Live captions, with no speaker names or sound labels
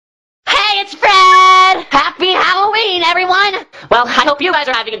it's Fred! Happy Halloween, everyone! Well, I hope you guys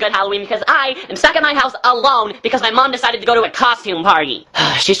are having a good Halloween because I am stuck in my house alone because my mom decided to go to a costume party.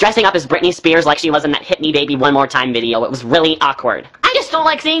 She's dressing up as Britney Spears like she was in that Hit Me Baby One More Time video. It was really awkward. I just don't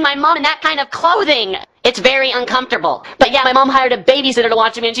like seeing my mom in that kind of clothing. It's very uncomfortable. But yeah, my mom hired a babysitter to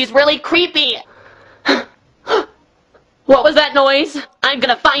watch me and she's really creepy. What was that noise? I'm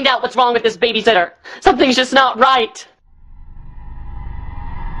gonna find out what's wrong with this babysitter. Something's just not right.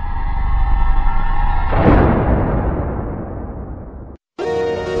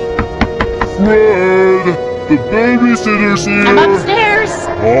 Fred! The babysitter's here! I'm upstairs!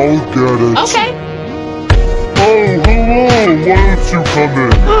 I'll get it. Okay. Oh, hello! Why don't you come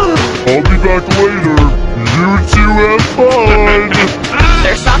in? I'll be back later. You two have fun!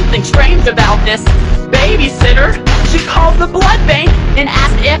 There's something strange about this babysitter. She called the blood bank and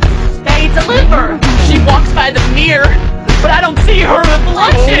asked if they deliver. She walks by the mirror, but I don't see her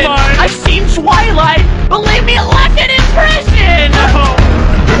reflection. I've seen Twilight. Believe me, it left an impression.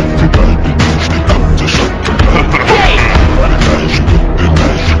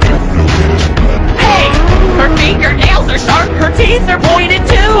 Hey, her fingernails are sharp, her teeth are pointed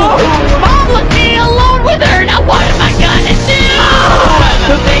too. Mom left me alone with her, now what am I gonna do?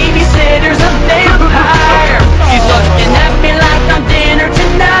 The babysitter's a vampire. She's looking at me like I'm dinner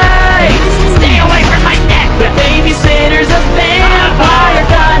tonight. Stay away from my neck. The babysitter's a vampire.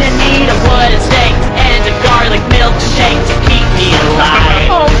 Gonna need a wooden stake and a garlic milkshake to keep me alive.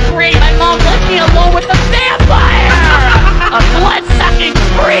 Oh great, my mom left me alone with a vampire. A blood-sucking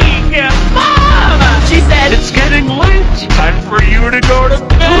freak. Mom! She said, it's getting late. Time for you to go to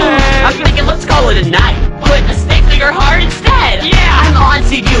bed. I'm thinking let's call it a night. Put a stake through your heart instead. Yeah, I'm on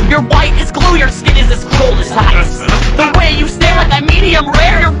to you. You're white as glue, your skin is as cold as ice. The way you stare like I'm medium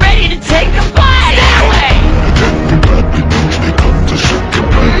rare, you're ready to take a bite. Stay away!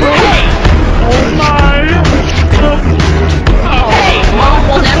 Hey! Oh my! Hey, Mom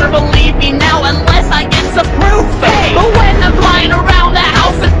will never believe me now unless I get some proof. Hey, but when I'm flying around the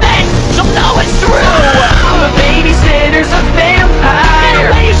house with things, she'll know it's true. The babysitter's a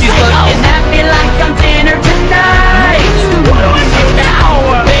vampire. She's looking at me like I'm dinner tonight. What do I do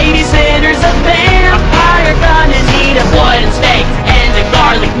now? Babysitter's a vampire. Gonna need a wooden stake and a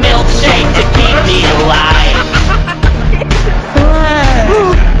garlic milkshake to keep me alive.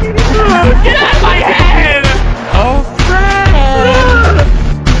 Get out of my head! Oh, Fred!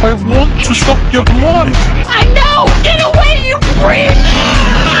 I want to suck your blood. I know! Get away, you freak!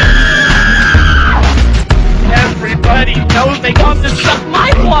 Everybody knows they want to suck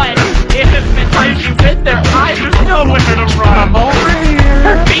my blood. If it's like you with their eyes, there's nowhere to run. I'm over here.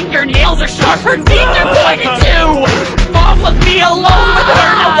 Her fingernails are sharp, her teeth are pointed too! Mom left me alone with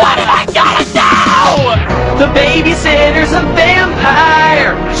her, now what am I gonna do? The babysitter's a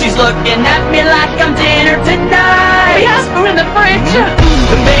vampire. She's looking at me like I'm dinner tonight. We have food in the fridge.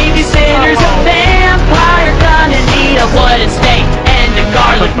 The babysitter's a vampire. Gonna need a wooden stake and a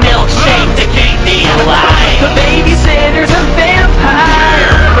garlic milkshake.